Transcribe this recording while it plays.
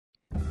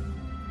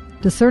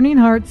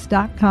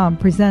DiscerningHearts.com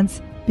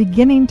presents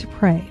Beginning to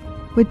Pray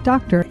with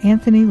Dr.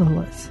 Anthony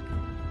Lilles.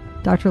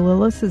 Dr.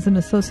 Lilles is an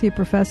associate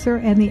professor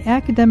and the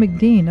academic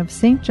dean of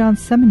St.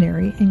 John's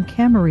Seminary in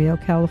Camarillo,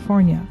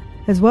 California,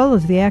 as well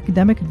as the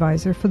academic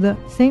advisor for the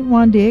St.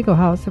 Juan Diego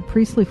House of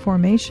Priestly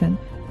Formation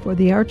for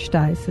the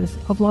Archdiocese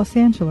of Los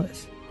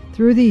Angeles.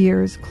 Through the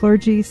years,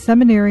 clergy,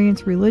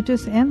 seminarians,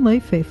 religious, and lay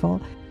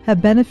faithful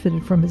have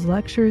benefited from his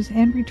lectures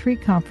and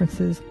retreat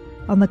conferences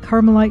on the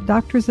Carmelite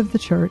Doctors of the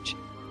Church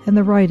and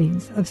the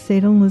writings of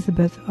St.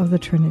 Elisabeth of the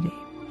Trinity.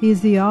 He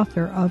is the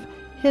author of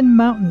Hidden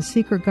Mountain's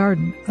Secret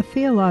Garden, a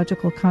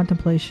theological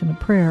contemplation of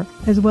prayer,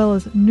 as well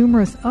as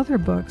numerous other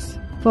books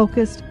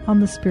focused on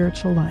the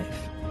spiritual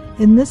life.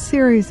 In this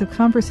series of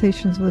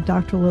conversations with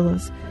Dr.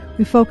 Lilles,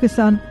 we focus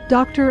on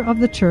Doctor of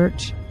the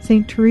Church,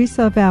 St.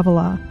 Teresa of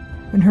Avila,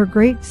 and her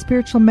great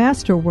spiritual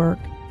masterwork,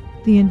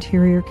 The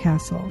Interior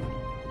Castle.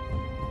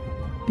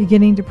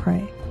 Beginning to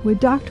Pray with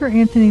Dr.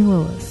 Anthony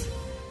Lilles.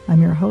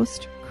 I'm your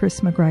host,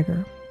 Chris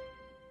McGregor.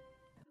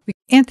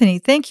 Anthony,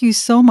 thank you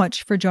so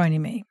much for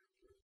joining me.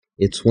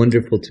 It's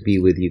wonderful to be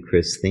with you,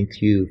 Chris.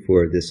 Thank you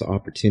for this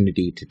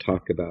opportunity to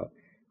talk about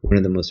one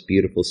of the most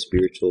beautiful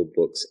spiritual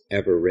books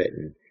ever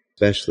written,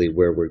 especially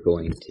where we're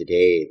going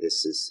today.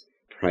 This is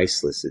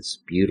priceless. It's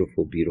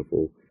beautiful,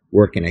 beautiful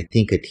work. And I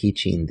think a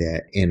teaching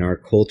that in our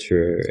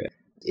culture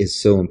is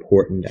so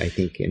important. I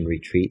think in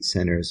retreat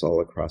centers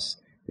all across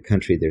the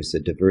country, there's a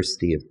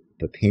diversity of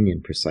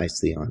opinion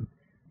precisely on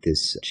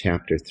this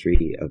chapter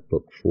 3 of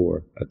book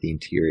 4 of The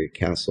Interior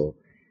Castle.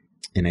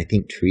 And I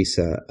think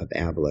Teresa of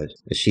Avila,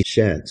 she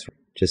sheds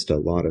just a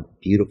lot of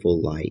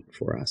beautiful light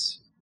for us.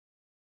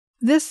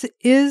 This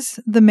is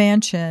the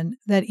mansion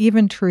that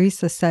even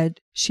Teresa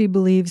said she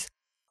believes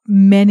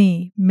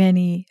many,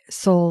 many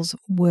souls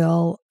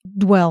will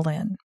dwell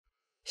in.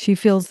 She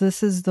feels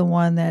this is the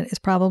one that is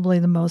probably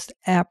the most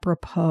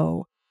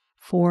apropos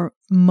for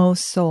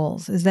most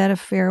souls. Is that a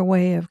fair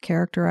way of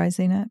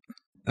characterizing it?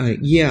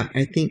 Yeah,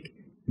 I think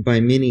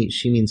by many,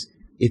 she means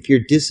if you're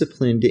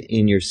disciplined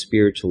in your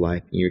spiritual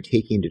life and you're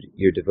taking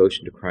your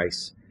devotion to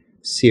Christ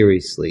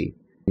seriously,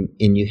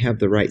 and you have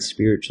the right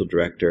spiritual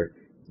director,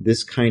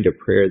 this kind of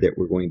prayer that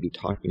we're going to be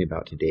talking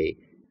about today,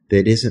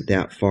 that isn't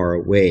that far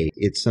away.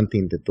 It's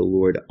something that the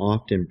Lord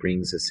often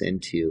brings us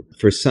into.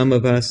 For some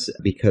of us,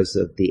 because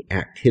of the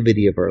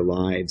activity of our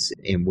lives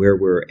and where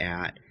we're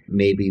at,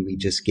 maybe we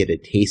just get a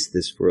taste of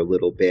this for a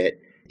little bit,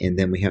 and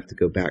then we have to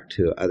go back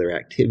to other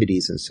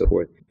activities and so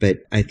forth. But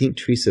I think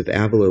Teresa of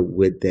Avila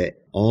would that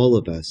all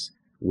of us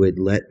would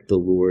let the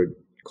Lord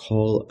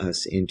call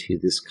us into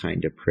this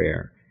kind of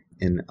prayer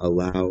and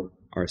allow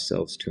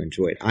ourselves to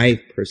enjoy it.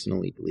 I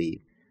personally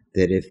believe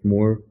that if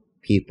more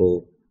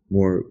people,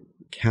 more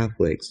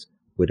Catholics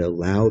would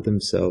allow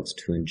themselves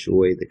to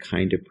enjoy the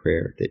kind of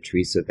prayer that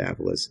Teresa of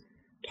Avila is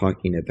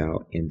talking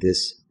about in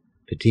this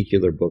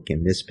particular book,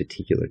 in this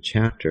particular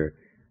chapter,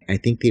 I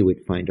think they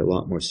would find a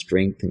lot more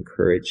strength and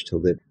courage to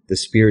live the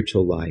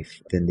spiritual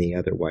life than they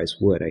otherwise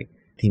would. I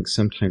think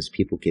sometimes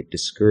people get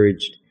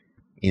discouraged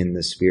in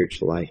the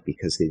spiritual life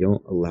because they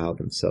don't allow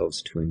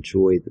themselves to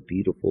enjoy the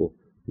beautiful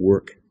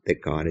work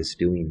that God is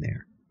doing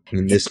there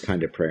in this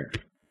kind of prayer.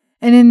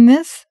 And in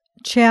this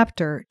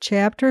chapter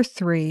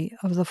 3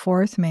 of the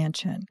fourth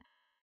mansion,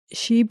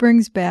 she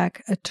brings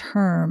back a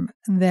term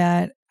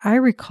that I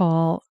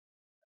recall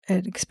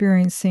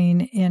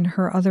experiencing in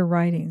her other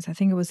writings. I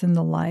think it was in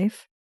The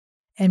Life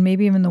and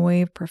maybe even The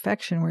Way of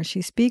Perfection, where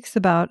she speaks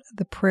about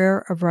the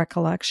prayer of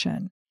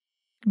recollection.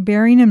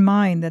 Bearing in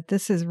mind that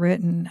this is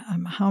written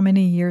how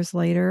many years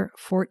later,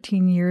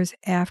 14 years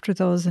after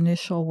those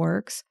initial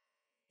works,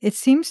 it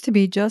seems to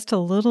be just a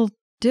little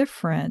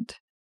different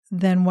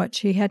than what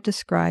she had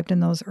described in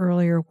those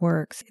earlier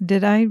works.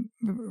 Did I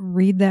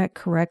read that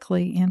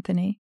correctly,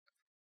 Anthony?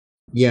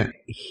 Yeah,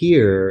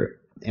 here,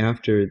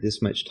 after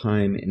this much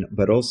time,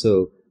 but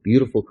also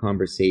beautiful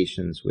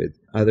conversations with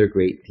other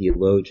great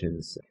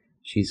theologians,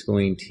 she's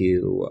going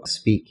to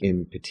speak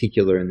in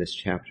particular in this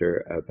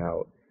chapter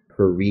about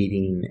her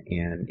reading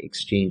and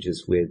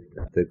exchanges with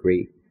the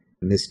great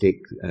mystic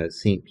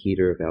St.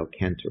 Peter of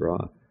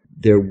Alcantara.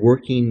 They're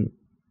working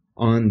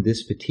on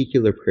this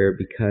particular prayer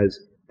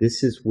because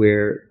this is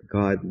where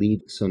God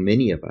leads so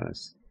many of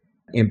us,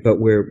 but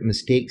where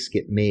mistakes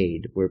get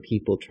made, where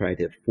people try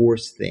to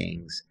force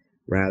things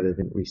rather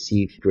than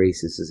receive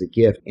graces as a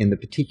gift. And the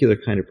particular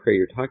kind of prayer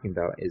you're talking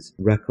about is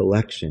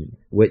recollection.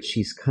 What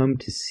she's come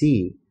to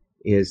see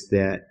is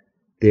that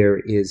there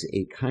is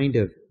a kind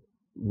of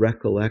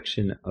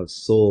recollection of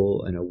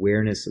soul and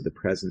awareness of the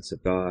presence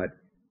of God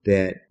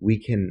that we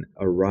can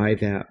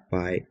arrive at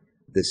by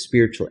the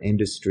spiritual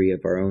industry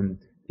of our own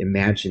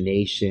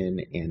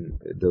imagination and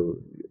the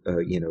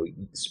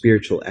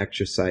spiritual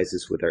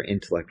exercises with our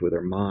intellect, with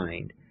our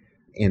mind.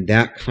 And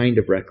that kind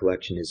of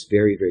recollection is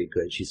very, very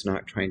good. She's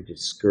not trying to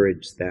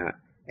discourage that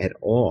at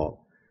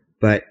all.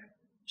 But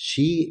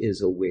she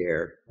is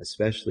aware,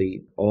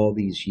 especially all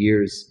these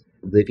years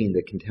living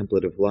the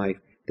contemplative life,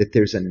 that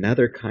there's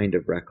another kind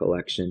of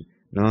recollection,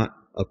 not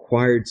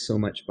acquired so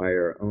much by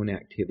our own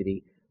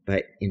activity,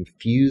 but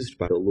infused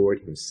by the Lord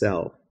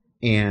himself.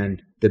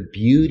 And the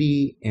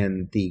beauty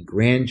and the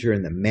grandeur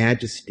and the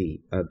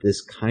majesty of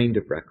this kind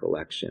of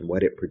recollection,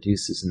 what it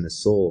produces in the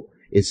soul,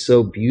 is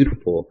so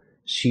beautiful.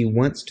 She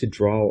wants to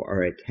draw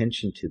our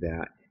attention to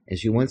that, and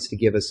she wants to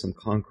give us some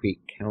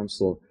concrete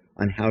counsel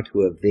on how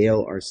to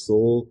avail our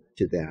soul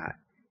to that.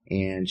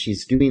 And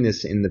she's doing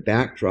this in the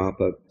backdrop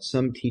of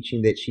some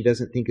teaching that she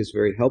doesn't think is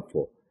very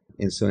helpful.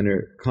 And so in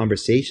her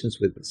conversations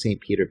with St.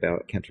 Peter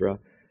about Cantora,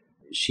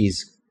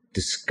 she's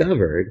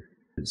discovered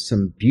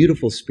some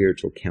beautiful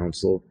spiritual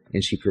counsel,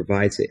 and she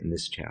provides it in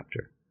this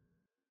chapter.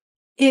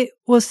 It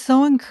was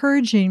so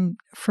encouraging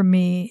for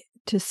me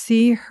to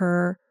see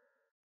her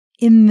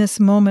in this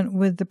moment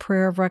with the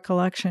prayer of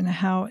recollection,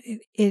 how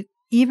it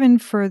even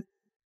for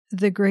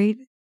the great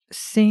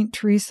Saint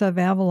Teresa of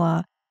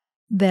Avila,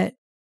 that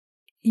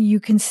you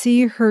can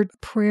see her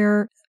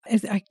prayer,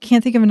 I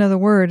can't think of another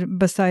word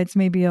besides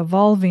maybe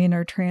evolving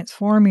or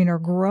transforming or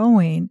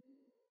growing,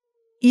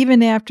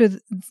 even after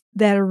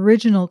that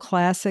original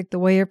classic, The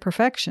Way of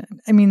Perfection.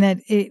 I mean, that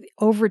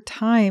over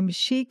time,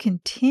 she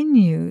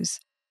continues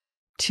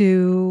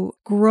to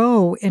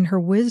grow in her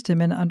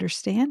wisdom and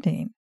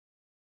understanding.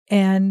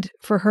 And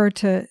for her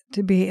to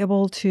be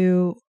able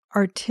to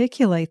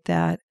articulate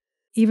that,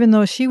 even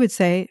though she would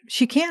say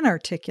she can't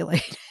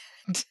articulate it.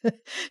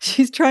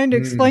 She's trying to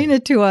explain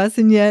it to us.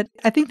 And yet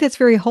I think that's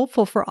very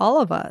hopeful for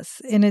all of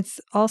us. And it's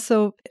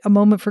also a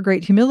moment for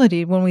great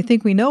humility when we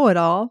think we know it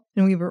all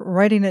and we were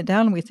writing it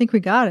down and we think we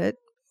got it.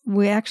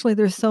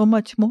 There's so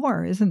much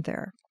more, isn't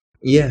there?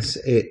 Yes,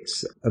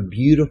 it's a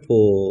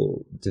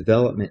beautiful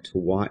development to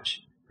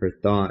watch her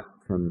thought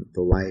from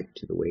the life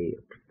to the way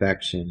of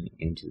perfection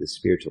into the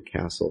spiritual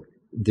castle.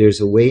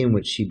 There's a way in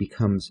which she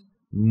becomes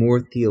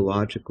more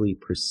theologically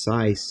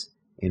precise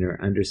in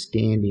her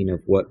understanding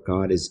of what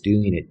God is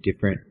doing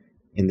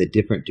in the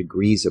different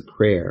degrees of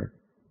prayer,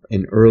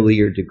 in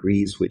earlier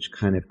degrees which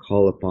kind of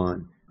call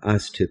upon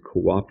us to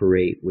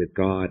cooperate with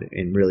God,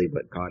 and really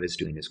what God is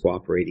doing is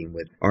cooperating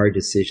with our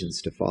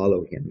decisions to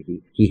follow Him.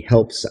 He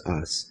helps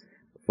us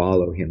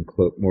follow Him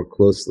more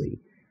closely.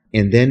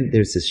 And then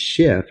there's this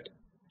shift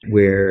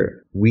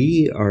where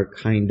we are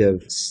kind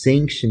of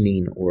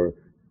sanctioning or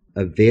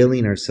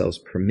availing ourselves,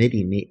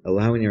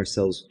 allowing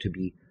ourselves to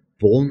be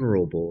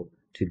vulnerable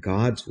to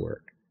God's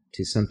work,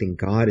 to something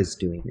God is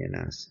doing in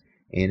us.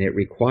 And it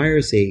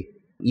requires a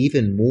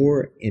even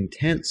more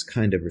intense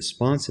kind of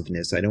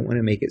responsiveness. I don't want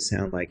to make it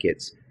sound like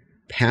it's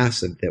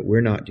passive, that we're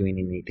not doing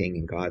anything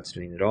and God's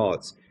doing it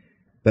all.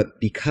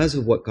 But because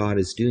of what God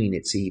is doing,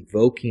 it's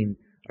evoking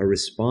a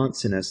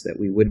response in us that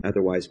we wouldn't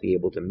otherwise be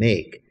able to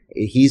make.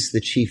 He's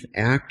the chief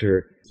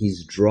actor.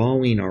 He's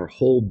drawing our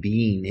whole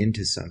being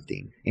into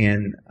something.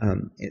 And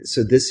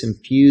so this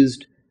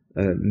infused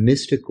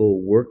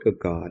mystical work of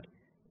God,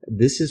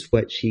 this is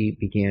what she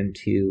began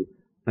to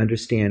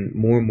understand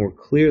more and more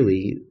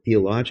clearly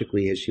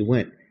theologically as she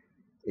went.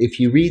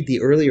 If you read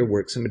the earlier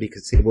work, somebody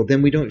could say, well,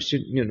 then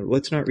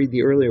let's not read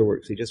the earlier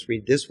works. We just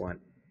read this one.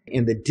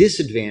 And the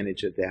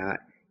disadvantage of that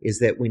is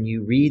that when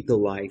you read the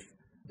life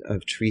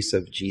of Teresa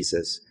of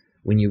Jesus,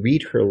 when you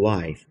read her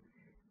life,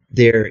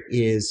 there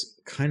is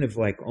kind of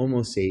like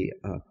almost a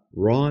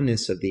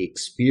rawness of the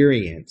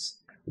experience.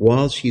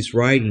 While she's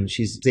writing,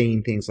 she's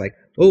saying things like,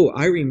 oh,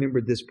 I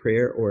remembered this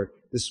prayer, or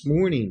this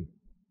morning,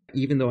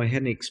 even though I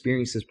hadn't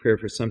experienced this prayer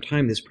for some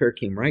time, this prayer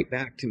came right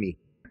back to me.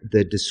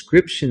 The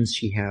descriptions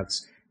she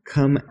has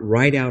come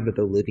right out of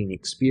the living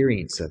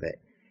experience of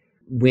it.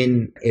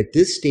 When at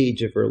this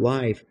stage of her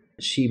life,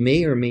 she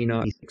may or may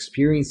not be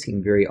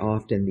experiencing very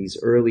often these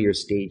earlier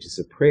stages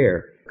of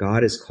prayer.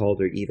 God has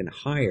called her even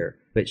higher,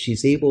 but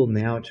she's able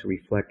now to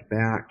reflect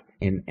back,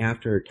 and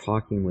after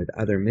talking with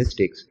other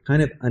mystics,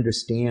 kind of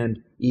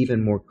understand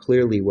even more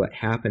clearly what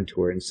happened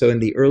to her. And so in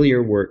the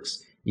earlier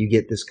works, you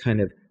get this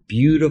kind of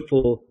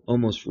beautiful,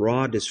 almost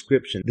raw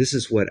description. This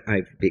is what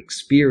I've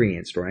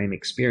experienced, or I'm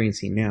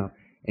experiencing now.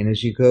 And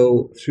as you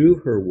go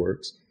through her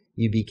works,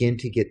 you begin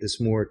to get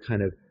this more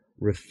kind of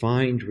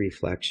refined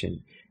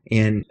reflection.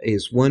 And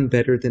is one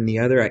better than the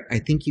other? I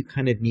think you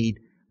kind of need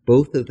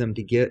both of them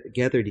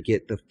together to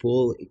get the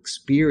full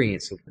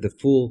experience, of the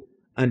full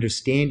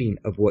understanding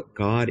of what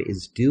God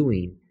is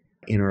doing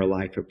in our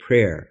life of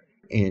prayer,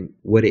 and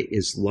what it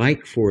is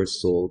like for a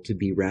soul to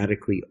be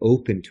radically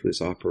open to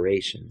His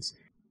operations.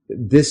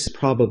 This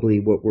probably,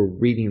 what we're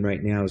reading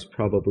right now, is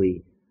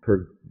probably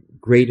her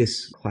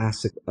greatest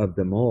classic of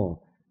them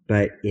all,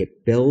 but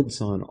it builds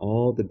on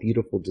all the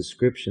beautiful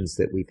descriptions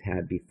that we've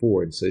had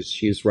before. And so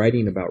she is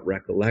writing about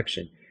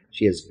recollection.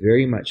 She has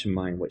very much in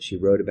mind what she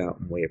wrote about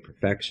in Way of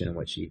Perfection and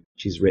what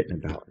she's written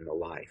about in the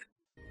life.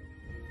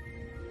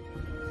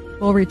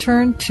 We'll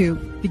return to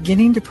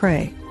Beginning to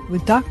Pray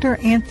with Dr.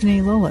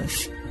 Anthony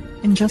Lilles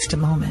in just a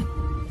moment.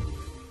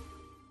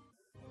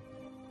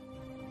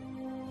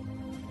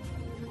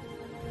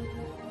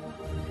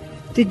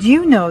 Did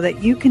you know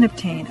that you can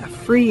obtain a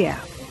free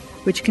app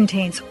which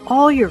contains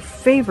all your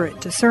favorite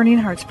Discerning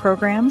Hearts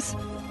programs?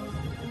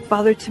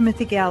 Father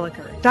Timothy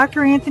Gallagher,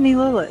 Dr. Anthony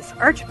Lilles,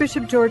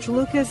 Archbishop George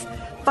Lucas,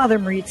 Father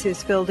Maurizio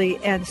Sfildi,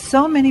 and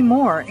so many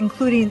more,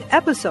 including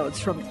episodes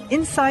from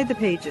Inside the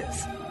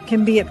Pages,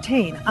 can be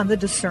obtained on the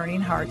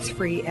Discerning Hearts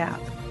free app.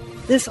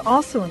 This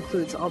also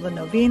includes all the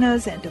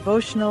novenas and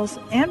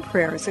devotionals and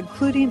prayers,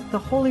 including the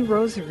Holy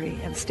Rosary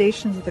and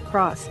Stations of the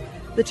Cross,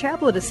 the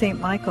Chaplet of St.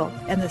 Michael,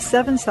 and the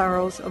Seven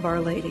Sorrows of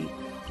Our Lady,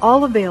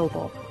 all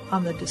available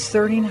on the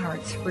Discerning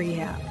Hearts free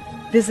app.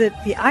 Visit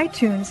the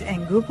iTunes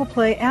and Google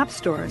Play app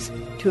stores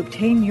to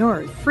obtain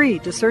your free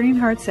Discerning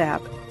Hearts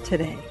app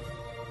today.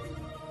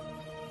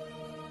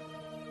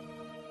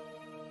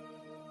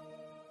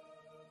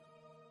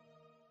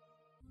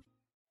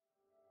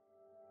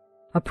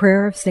 A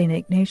prayer of St.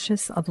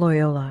 Ignatius of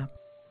Loyola.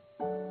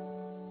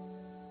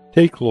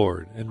 Take,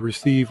 Lord, and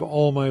receive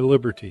all my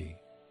liberty,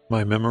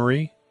 my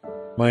memory,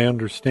 my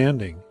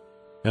understanding,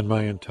 and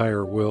my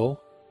entire will,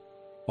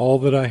 all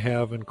that I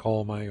have and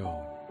call my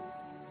own.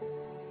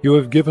 You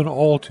have given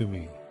all to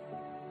me.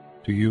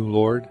 To you,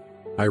 Lord,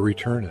 I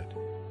return it.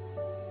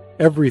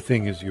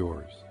 Everything is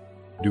yours.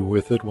 Do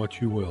with it what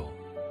you will.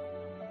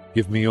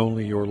 Give me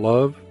only your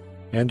love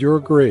and your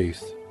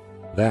grace.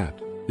 That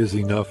is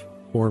enough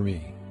for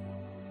me.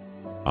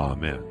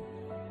 Amen.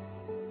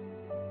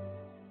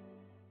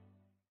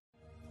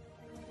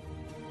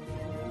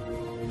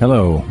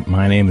 Hello,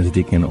 my name is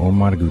Deacon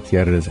Omar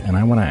Gutierrez, and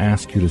I want to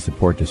ask you to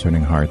support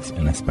Discerning Hearts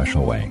in a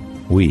special way.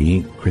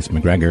 We, Chris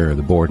McGregor,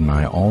 the board, and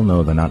I all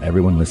know that not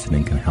everyone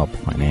listening can help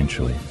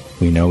financially.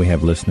 We know we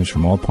have listeners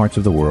from all parts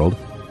of the world,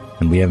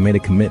 and we have made a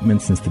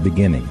commitment since the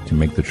beginning to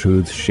make the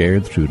truths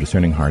shared through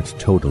Discerning Hearts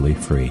totally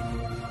free.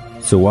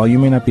 So while you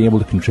may not be able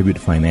to contribute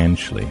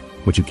financially,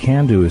 what you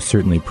can do is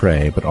certainly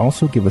pray, but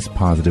also give us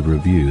positive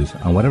reviews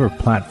on whatever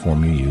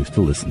platform you use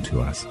to listen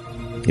to us.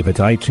 If it's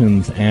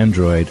iTunes,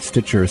 Android,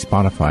 Stitcher,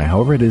 Spotify,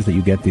 however it is that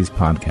you get these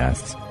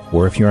podcasts,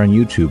 or if you're on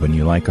YouTube and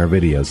you like our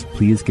videos,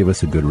 please give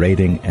us a good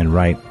rating and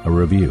write a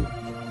review.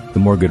 The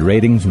more good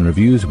ratings and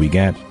reviews we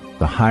get,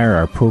 the higher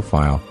our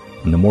profile,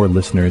 and the more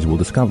listeners will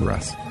discover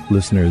us,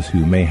 listeners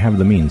who may have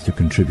the means to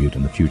contribute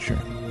in the future.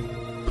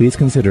 Please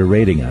consider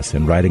rating us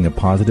and writing a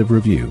positive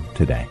review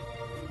today.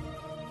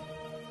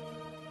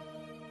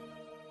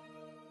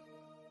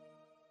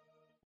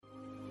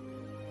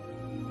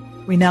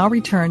 We now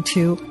return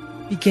to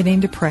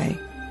Beginning to Pray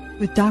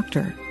with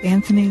Dr.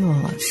 Anthony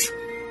Lilles.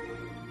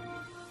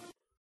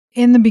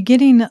 In the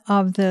beginning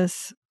of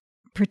this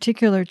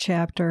particular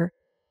chapter,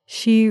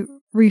 she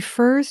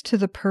refers to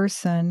the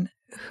person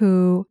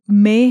who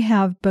may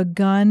have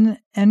begun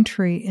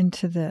entry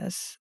into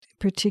this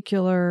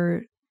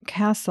particular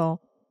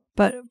castle,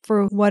 but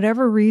for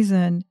whatever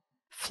reason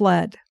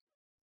fled,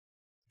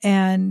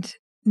 and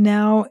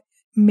now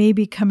may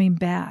be coming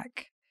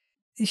back.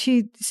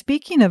 She's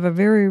speaking of a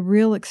very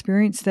real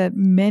experience that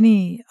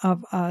many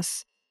of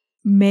us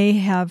may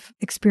have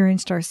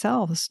experienced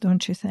ourselves,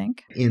 don't you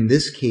think? In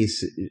this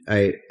case,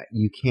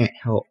 you can't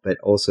help but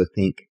also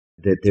think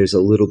that there's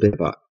a little bit of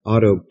an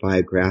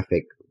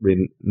autobiographic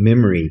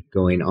memory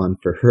going on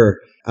for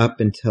her. Up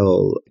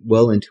until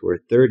well into her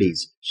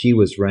 30s, she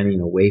was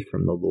running away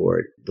from the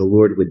Lord. The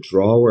Lord would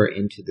draw her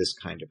into this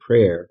kind of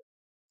prayer,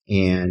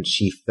 and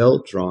she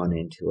felt drawn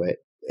into it.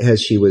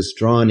 As she was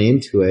drawn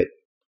into it,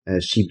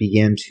 she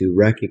began to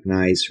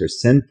recognize her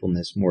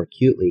sinfulness more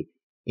acutely,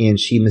 and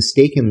she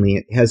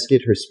mistakenly, as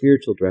did her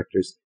spiritual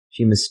directors,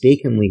 she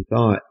mistakenly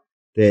thought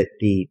that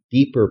the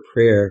deeper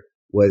prayer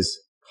was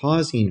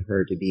causing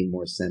her to be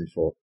more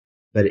sinful,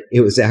 but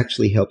it was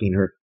actually helping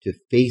her to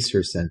face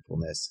her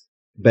sinfulness.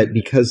 But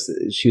because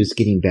she was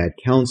getting bad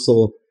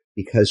counsel,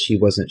 because she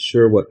wasn't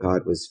sure what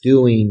God was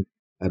doing,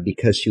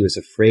 because she was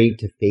afraid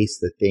to face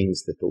the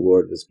things that the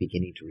Lord was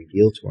beginning to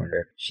reveal to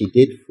her, she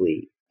did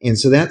flee. And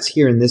so that's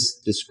here in this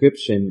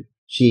description.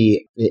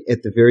 She,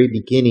 at the very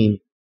beginning,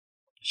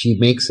 she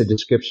makes a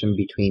description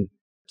between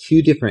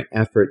two different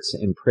efforts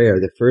in prayer.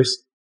 The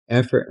first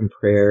effort in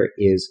prayer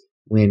is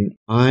when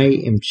I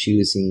am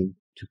choosing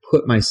to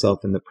put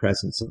myself in the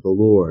presence of the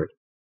Lord.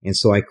 And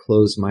so I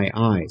close my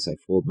eyes, I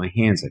fold my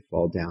hands, I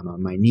fall down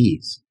on my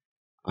knees.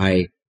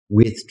 I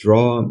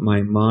withdraw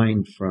my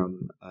mind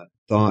from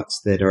thoughts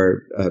that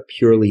are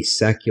purely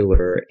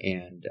secular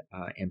and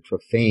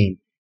profane.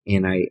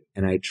 And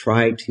I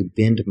try to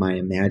bend my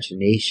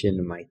imagination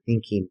and my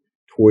thinking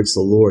towards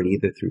the Lord,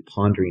 either through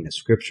pondering a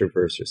scripture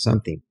verse or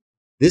something.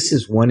 This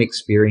is one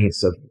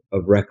experience of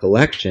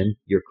recollection.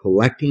 You're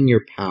collecting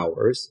your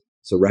powers.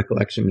 So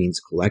recollection means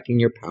collecting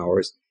your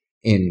powers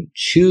and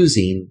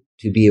choosing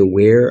to be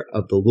aware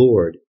of the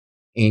Lord.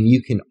 And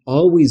you can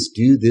always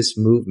do this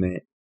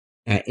movement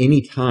at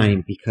any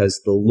time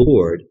because the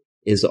Lord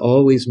is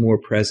always more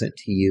present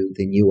to you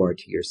than you are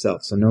to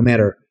yourself. So no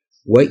matter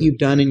what you've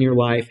done in your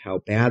life, how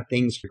bad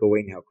things are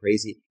going, how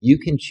crazy, you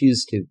can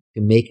choose to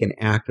make an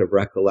act of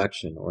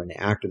recollection or an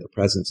act of the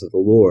presence of the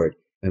Lord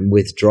and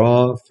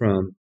withdraw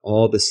from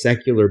all the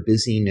secular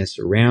busyness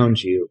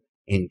around you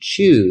and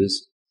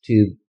choose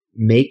to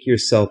make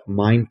yourself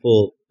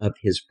mindful of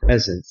His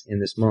presence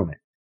in this moment.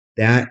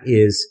 That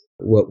is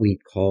what we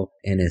call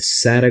an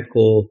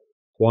ascetical,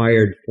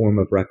 acquired form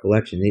of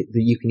recollection.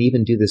 You can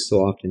even do this so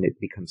often it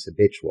becomes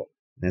habitual.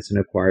 That's an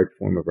acquired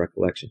form of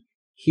recollection.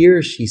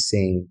 Here she's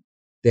saying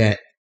that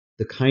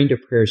the kind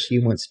of prayer she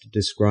wants to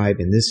describe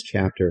in this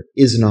chapter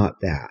is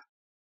not that.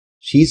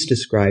 She's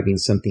describing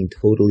something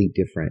totally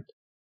different.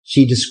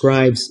 She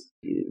describes,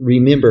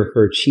 remember,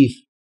 her chief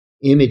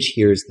image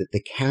here is that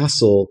the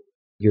castle,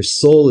 your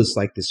soul is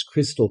like this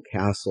crystal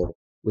castle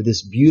with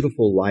this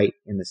beautiful light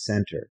in the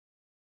center.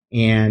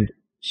 And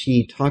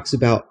she talks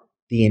about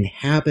the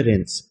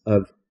inhabitants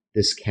of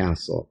this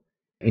castle.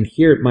 And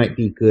here it might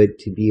be good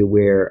to be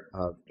aware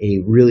of a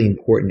really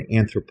important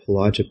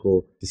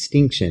anthropological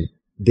distinction.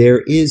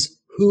 There is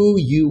who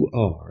you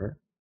are,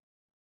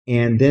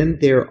 and then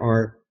there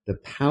are the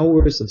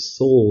powers of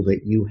soul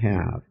that you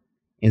have.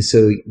 And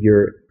so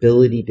your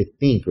ability to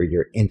think, or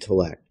your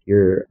intellect,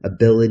 your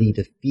ability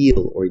to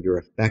feel, or your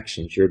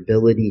affections, your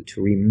ability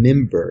to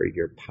remember,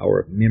 your power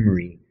of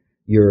memory,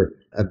 your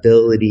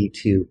ability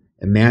to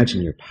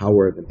imagine, your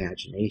power of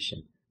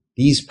imagination.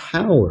 These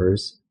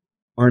powers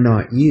are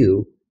not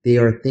you. They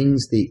are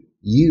things that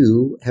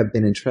you have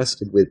been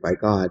entrusted with by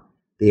God.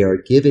 They are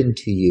given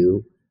to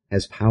you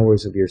as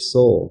powers of your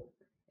soul.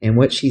 And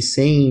what she's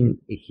saying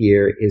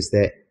here is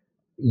that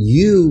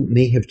you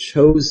may have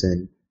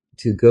chosen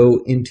to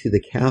go into the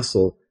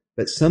castle,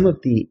 but some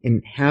of the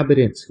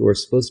inhabitants who are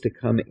supposed to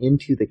come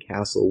into the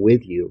castle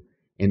with you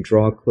and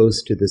draw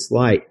close to this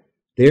light,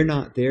 they're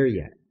not there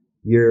yet.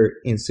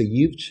 And so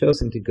you've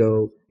chosen to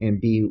go and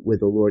be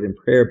with the Lord in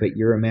prayer, but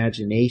your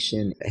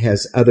imagination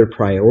has other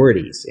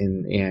priorities,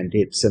 and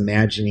it's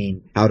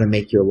imagining how to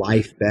make your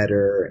life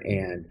better,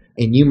 and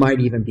you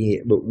might even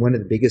be, one of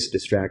the biggest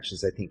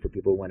distractions I think for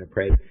people who want to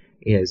pray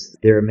is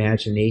their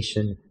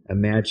imagination,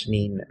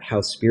 imagining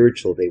how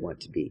spiritual they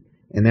want to be.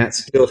 And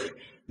that's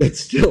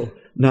still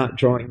not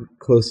drawing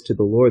close to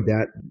the Lord,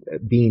 that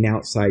being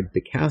outside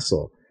the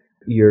castle.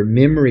 Your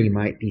memory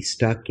might be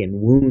stuck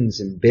in wounds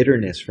and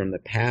bitterness from the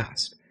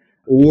past,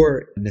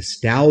 or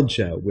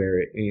nostalgia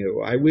where,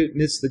 I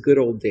miss the good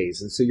old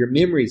days. And so your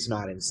memory's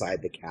not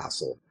inside the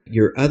castle.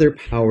 Your other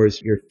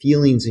powers, your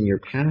feelings and your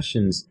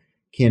passions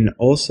can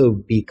also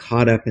be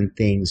caught up in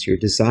things. Your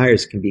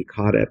desires can be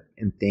caught up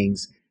in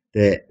things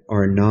that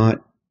are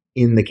not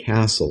in the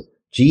castle.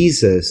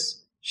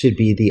 Jesus should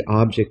be the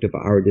object of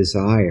our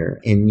desire,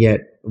 and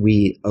yet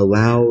we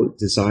allow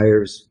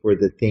desires for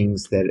the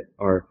things that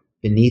are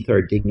beneath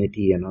our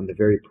dignity and on the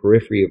very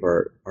periphery of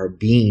our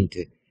being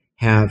to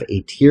have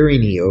a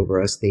tyranny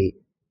over us they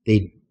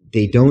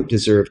don't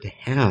deserve to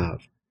have.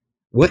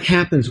 What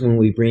happens when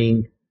we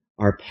bring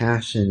our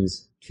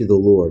passions to the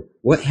Lord?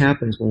 What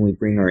happens when we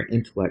bring our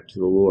intellect to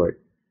the Lord?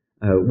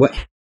 What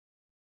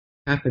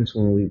happens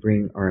when we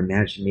bring our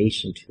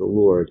imagination to the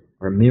Lord,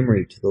 our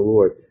memory to the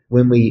Lord?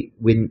 When we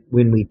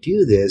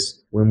do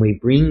this, when we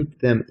bring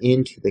them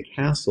into the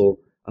castle,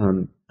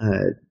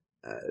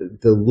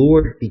 the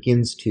Lord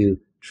begins to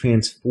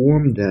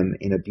transform them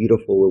in a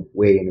beautiful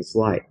way in His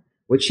light.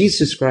 What she's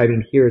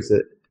describing here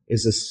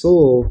is a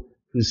soul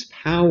whose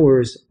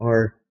powers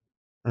are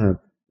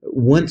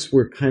once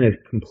were kind of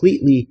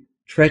completely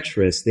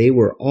treacherous. They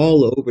were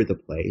all over the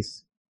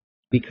place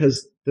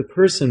because the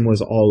person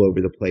was all over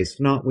the place,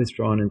 not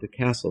withdrawn into the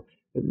castle.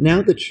 But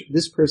now that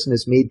this person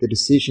has made the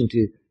decision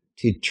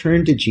to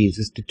turn to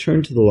Jesus, to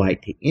turn to the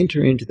light, to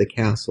enter into the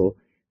castle,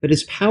 but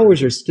his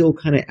powers are still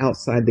kind of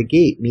outside the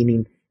gate,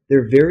 meaning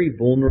they're very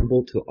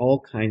vulnerable to all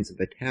kinds of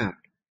attack.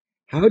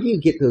 How do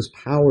you get those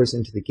powers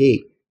into the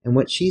gate? And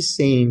what she's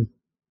saying,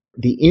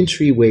 the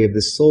entryway of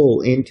the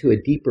soul into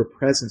a deeper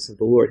presence of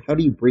the Lord, how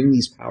do you bring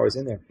these powers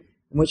in there?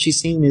 And what she's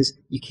saying is,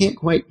 you can't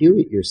quite do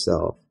it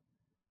yourself.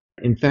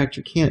 In fact,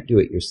 you can't do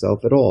it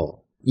yourself at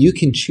all. You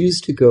can choose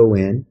to go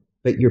in,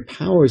 but your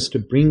powers to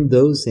bring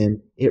those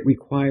in, it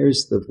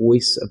requires the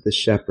voice of the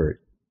shepherd.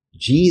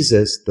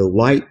 Jesus, the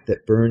light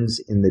that burns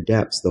in the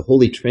depths, the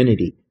Holy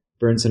Trinity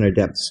burns in our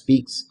depths,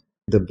 speaks.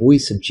 The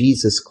voice of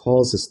Jesus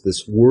calls us.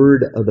 This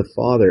word of the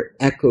Father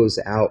echoes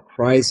out,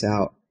 cries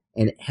out,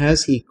 and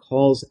as he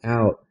calls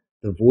out,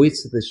 the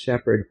voice of the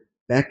shepherd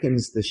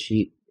beckons the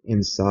sheep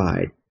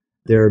inside.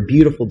 There are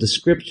beautiful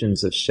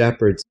descriptions of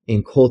shepherds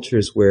in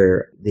cultures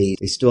where they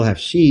still have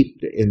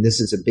sheep, and this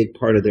is a big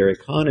part of their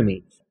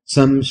economy.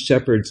 Some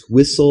shepherds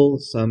whistle,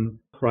 some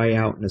cry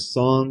out in a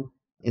song.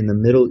 In the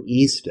Middle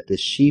East, the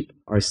sheep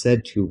are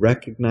said to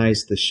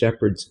recognize the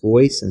shepherd's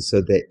voice, and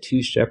so that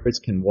two shepherds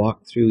can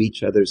walk through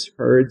each other's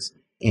herds,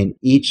 and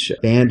each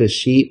band of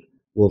sheep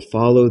will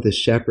follow the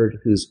shepherd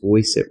whose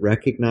voice it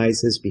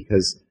recognizes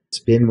because it's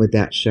been with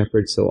that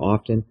shepherd so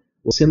often.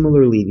 Well,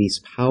 similarly, these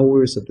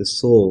powers of the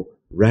soul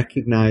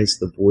recognize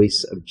the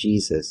voice of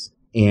Jesus,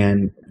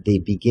 and they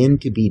begin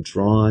to be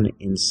drawn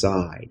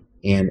inside.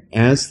 And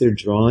as they're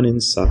drawn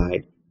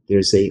inside,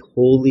 there's a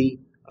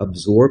holy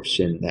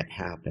absorption that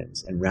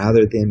happens. And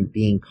rather than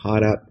being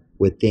caught up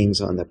with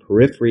things on the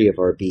periphery of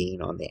our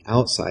being, on the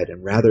outside,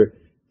 and rather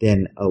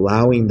than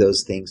allowing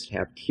those things to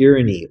have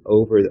tyranny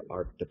over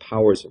the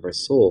powers of our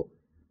soul,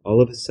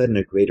 all of a sudden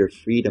a greater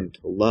freedom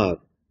to love,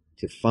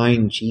 to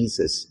find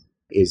Jesus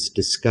is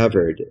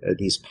discovered.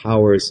 These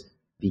powers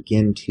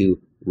begin to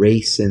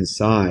race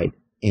inside,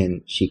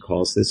 and she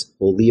calls this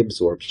holy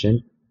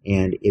absorption,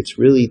 and it's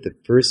really the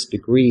first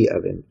degree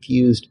of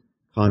infused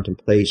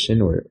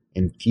contemplation or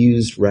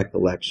infused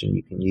recollection,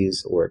 you can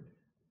use, or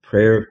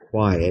prayer of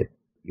quiet,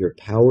 your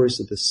powers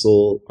of the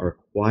soul are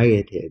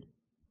quieted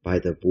by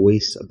the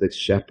voice of the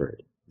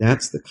shepherd.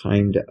 That's the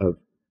kind of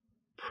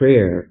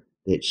prayer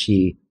that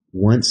she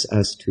wants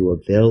us to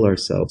avail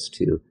ourselves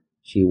to.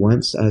 She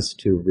wants us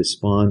to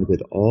respond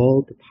with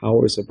all the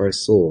powers of our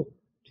soul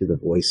to the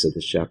voice of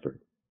the shepherd.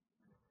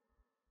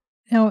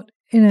 Now,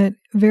 in a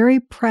very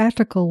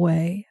practical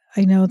way,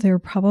 I know there are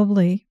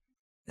probably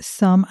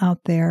some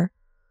out there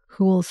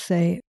who will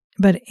say,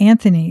 but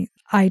Anthony,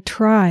 I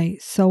try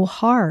so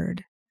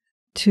hard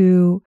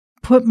to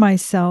put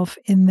myself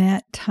in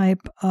that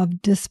type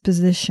of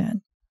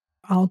disposition.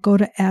 I'll go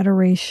to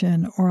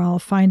adoration, or I'll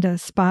find a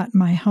spot in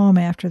my home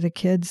after the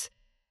kids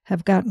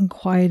have gotten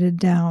quieted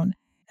down,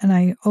 and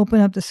I open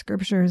up the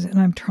scriptures and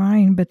I'm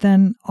trying, but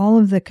then all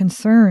of the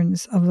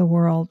concerns of the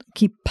world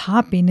keep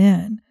popping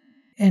in,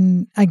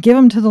 and I give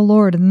them to the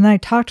Lord, and then I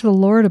talk to the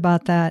Lord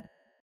about that.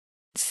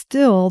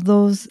 Still,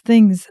 those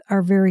things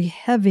are very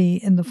heavy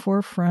in the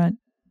forefront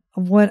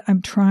of what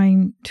I'm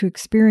trying to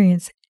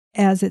experience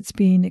as it's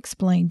being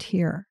explained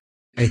here.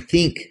 I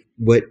think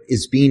what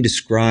is being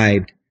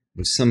described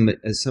when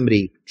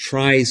somebody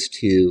tries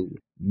to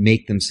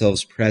make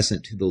themselves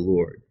present to the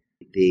Lord,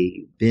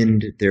 they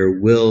bend their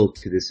will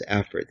to this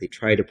effort, they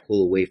try to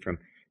pull away from,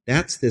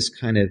 that's this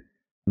kind of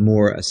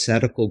more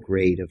ascetical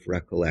grade of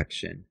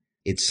recollection.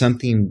 It's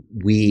something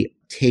we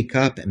take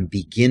up and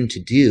begin to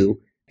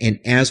do, and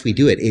as we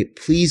do it, it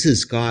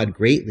pleases God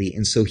greatly,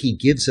 and so he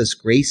gives us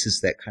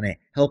graces that kind of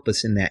help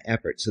us in that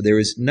effort. So there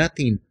is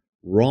nothing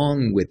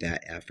wrong with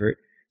that effort.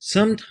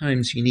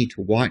 Sometimes you need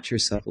to watch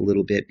yourself a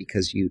little bit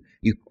because you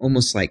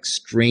almost like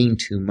strain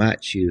too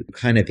much. You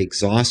kind of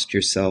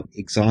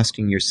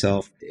exhausting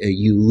yourself.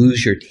 You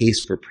lose your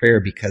taste for prayer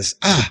because,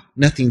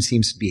 nothing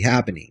seems to be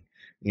happening.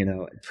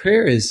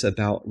 Prayer is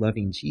about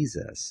loving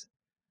Jesus.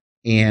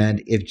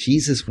 And if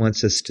Jesus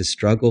wants us to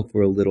struggle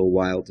for a little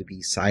while to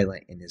be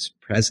silent in his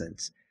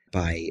presence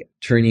by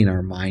turning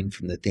our mind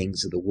from the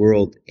things of the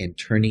world and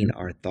turning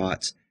our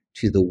thoughts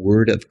to the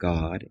Word of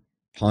God,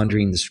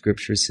 pondering the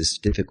scriptures, as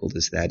difficult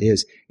as that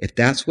is, if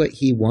that's what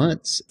he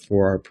wants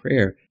for our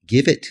prayer,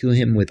 give it to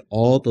him with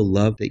all the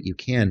love that you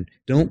can.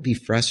 Don't be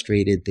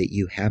frustrated that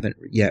you haven't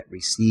yet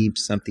received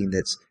something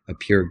that's a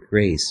pure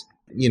grace.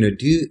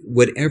 Do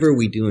whatever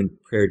we do in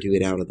prayer, do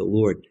it out of the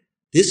Lord.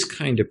 This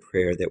kind of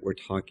prayer that we're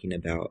talking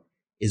about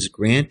is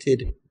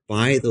granted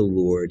by the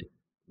Lord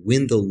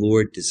when the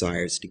Lord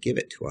desires to give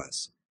it to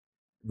us.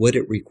 What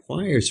it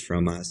requires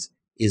from us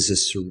is a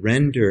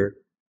surrender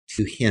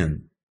to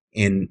him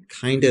and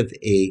kind of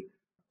a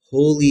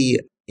holy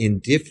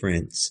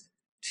indifference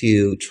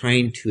to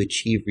trying to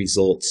achieve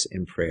results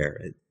in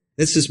prayer.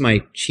 This is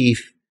my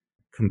chief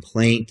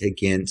complaint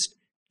against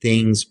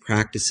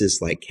practices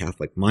like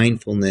Catholic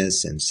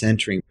mindfulness and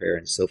centering prayer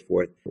and so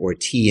forth, or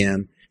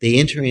TM. They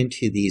enter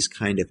into these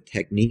kind of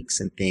techniques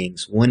and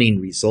things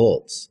wanting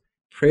results.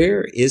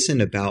 Prayer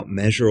isn't about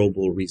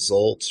measurable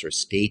results or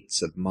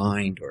states of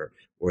mind or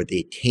the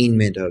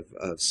attainment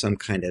of some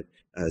kind of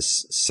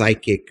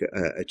psychic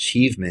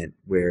achievement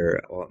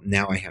where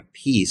now I have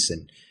peace.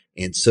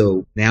 And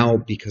so now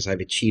because I've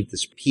achieved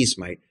this peace,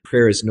 my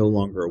prayer is no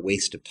longer a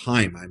waste of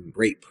time. I'm a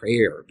great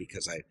prayer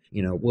because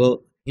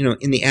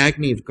in the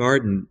agony of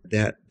garden,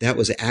 that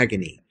was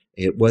agony.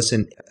 It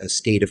wasn't a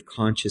state of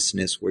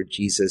consciousness where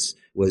Jesus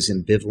was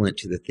ambivalent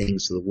to the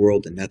things of the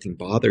world and nothing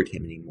bothered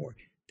him anymore.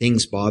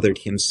 Things bothered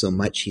him so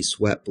much he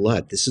sweat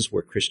blood. This is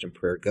where Christian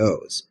prayer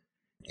goes.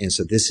 And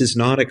so this is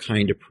not a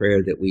kind of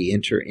prayer that we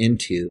enter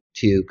into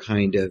to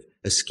kind of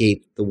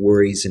escape the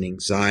worries and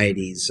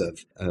anxieties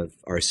of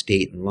our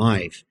state in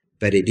life.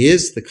 But it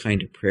is the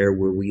kind of prayer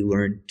where we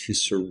learn to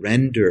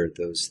surrender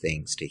those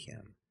things to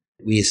him.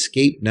 We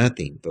escape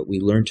nothing, but we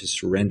learn to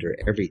surrender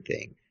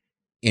everything.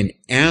 And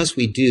as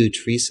we do,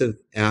 Teresa of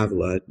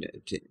Avila,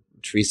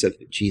 Teresa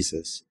of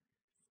Jesus,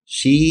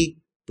 she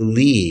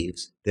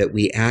believes that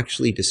we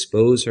actually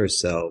dispose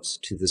ourselves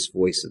to this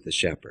voice of the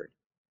shepherd.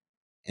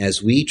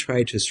 As we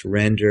try to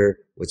surrender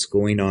what's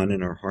going on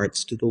in our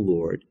hearts to the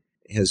Lord,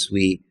 as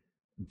we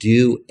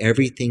do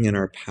everything in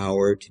our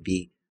power to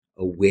be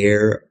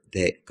aware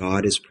that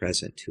God is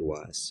present to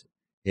us,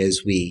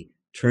 as we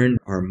turn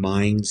our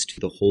minds to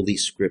the Holy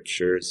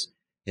Scriptures,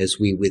 as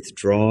we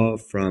withdraw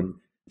from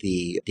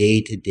the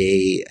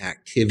day-to-day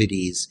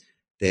activities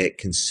that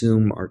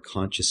consume our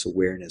conscious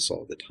awareness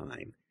all the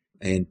time,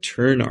 and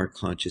turn our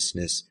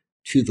consciousness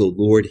to the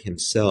Lord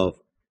himself,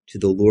 to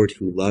the Lord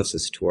who loves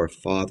us, to our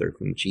Father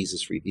whom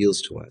Jesus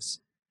reveals to us.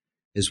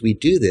 As we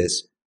do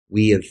this,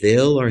 we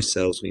avail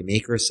ourselves, we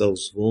make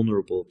ourselves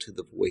vulnerable to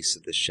the voice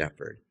of the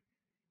shepherd.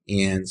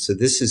 And so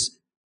this is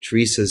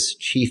Teresa's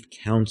chief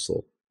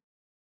counsel.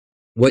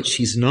 What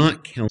she's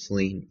not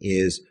counseling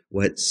is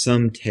what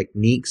some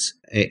techniques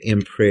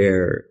in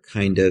prayer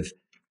kind of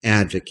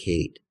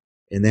advocate.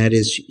 And that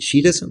is,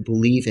 she doesn't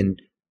believe in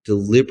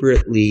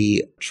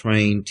deliberately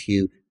trying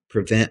to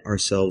prevent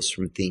ourselves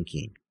from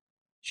thinking.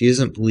 She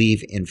doesn't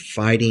believe in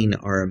fighting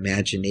our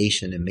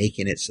imagination and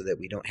making it so that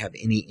we don't have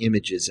any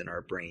images in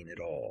our brain at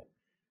all.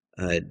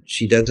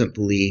 She doesn't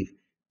believe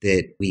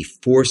that we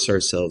force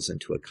ourselves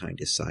into a kind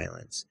of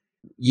silence.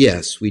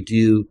 Yes, we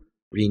do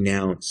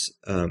renounce,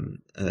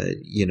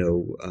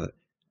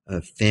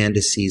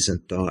 fantasies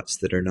and thoughts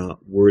that are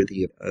not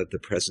worthy of the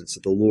presence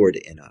of the Lord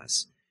in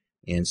us.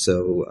 And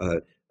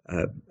so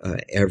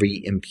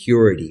every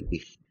impurity,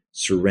 we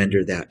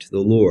surrender that to the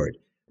Lord.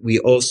 We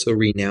also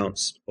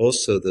renounce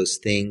those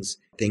things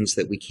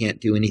that we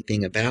can't do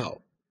anything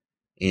about.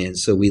 And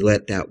so we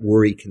let that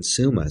worry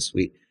consume us.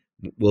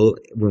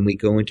 When we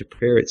go into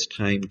prayer, it's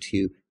time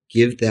to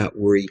give that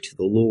worry to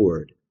the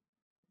Lord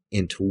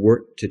and to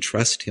work to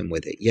trust Him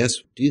with it.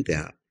 Yes, do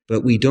that.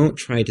 But we don't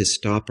try to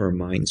stop our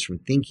minds from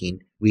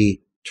thinking.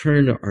 We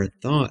turn our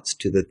thoughts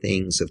to the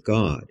things of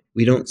God.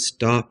 We don't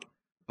stop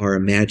our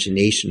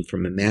imagination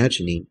from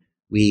imagining.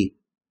 We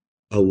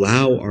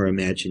allow our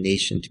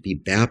imagination to be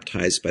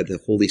baptized by the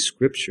Holy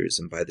Scriptures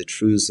and by the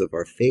truths of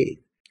our faith.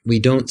 We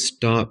don't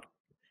stop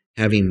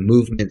having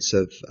movements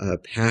of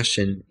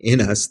passion in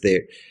us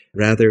there.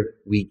 Rather,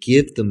 we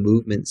give the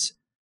movements,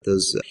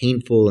 those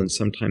painful and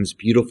sometimes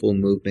beautiful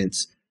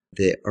movements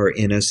that are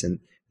in us, and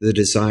the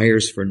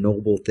desires for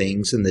noble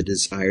things and the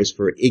desires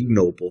for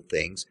ignoble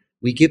things,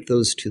 we give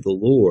those to the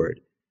Lord.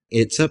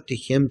 It's up to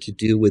Him to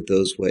do with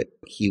those what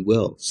He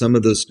will. Some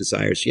of those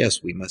desires,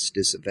 yes, we must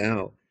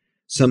disavow.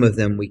 Some of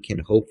them we can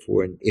hope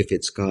for if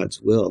it's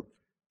God's will.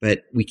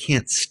 But we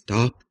can't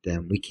stop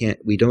them.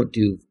 We don't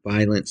do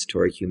violence to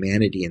our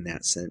humanity in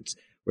that sense.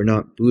 We're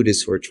not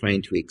Buddhists who are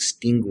trying to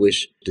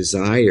extinguish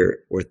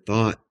desire or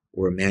thought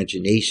or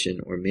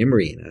imagination or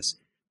memory in us.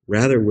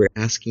 Rather, we're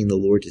asking the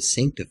Lord to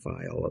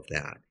sanctify all of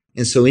that.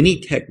 And so any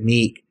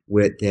technique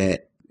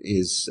that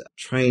is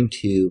trying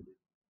to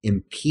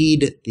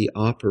impede the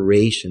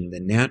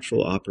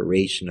natural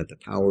operation of the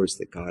powers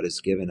that God has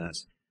given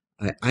us,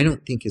 I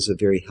don't think is a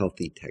very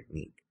healthy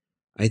technique.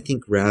 I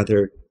think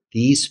rather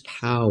these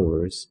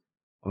powers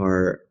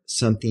are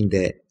something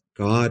that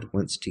God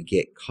wants to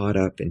get caught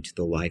up into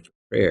the life of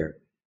prayer.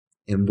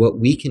 And what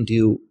we can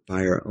do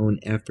by our own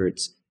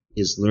efforts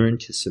is learn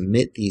to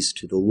submit these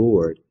to the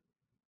Lord.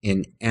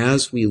 And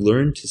as we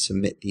learn to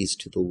submit these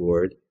to the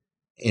Lord,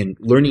 and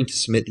learning to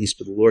submit these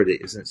to the Lord,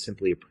 it isn't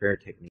simply a prayer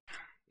technique.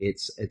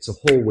 It's a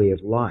whole way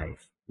of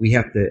life. We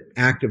have to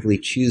actively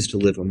choose to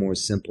live a more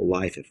simple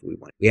life if we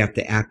want. We have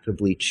to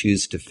actively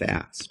choose to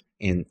fast.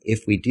 And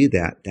if we do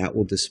that, that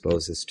will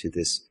dispose us to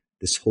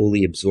this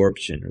holy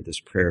absorption or this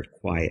prayer of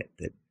quiet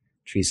that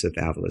Teresa of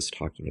Avila is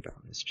talking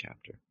about in this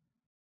chapter.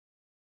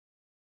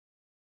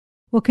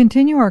 We'll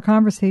continue our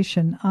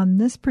conversation on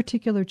this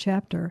particular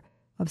chapter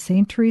of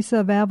St. Teresa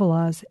of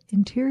Avila's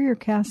interior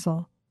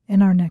castle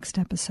in our next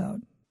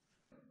episode.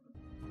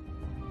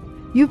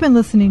 You've been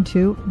listening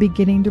to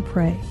Beginning to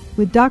Pray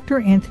with Dr.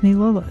 Anthony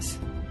Lilles.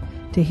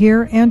 To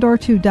hear and or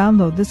to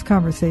download this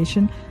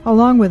conversation,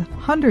 along with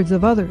hundreds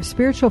of other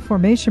spiritual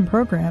formation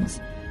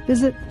programs,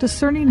 visit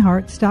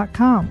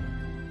discerninghearts.com.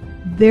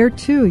 There,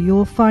 too, you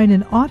will find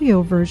an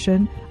audio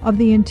version of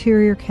The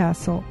Interior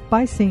Castle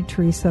by St.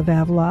 Teresa of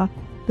Avila,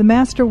 the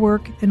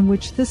masterwork in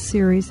which this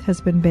series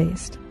has been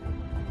based.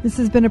 This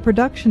has been a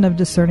production of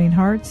Discerning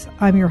Hearts.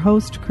 I'm your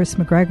host, Chris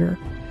McGregor.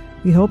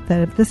 We hope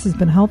that if this has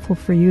been helpful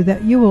for you,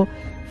 that you will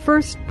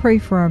first pray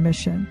for our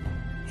mission.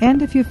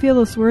 And if you feel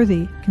us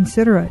worthy,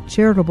 consider a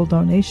charitable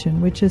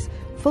donation, which is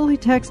fully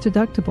tax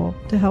deductible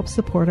to help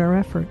support our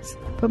efforts.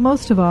 But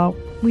most of all,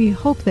 we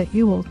hope that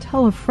you will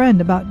tell a friend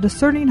about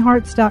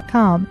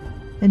discerninghearts.com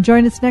and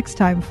join us next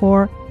time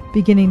for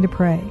Beginning to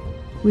Pray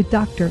with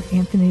Dr.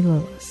 Anthony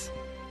Lilles.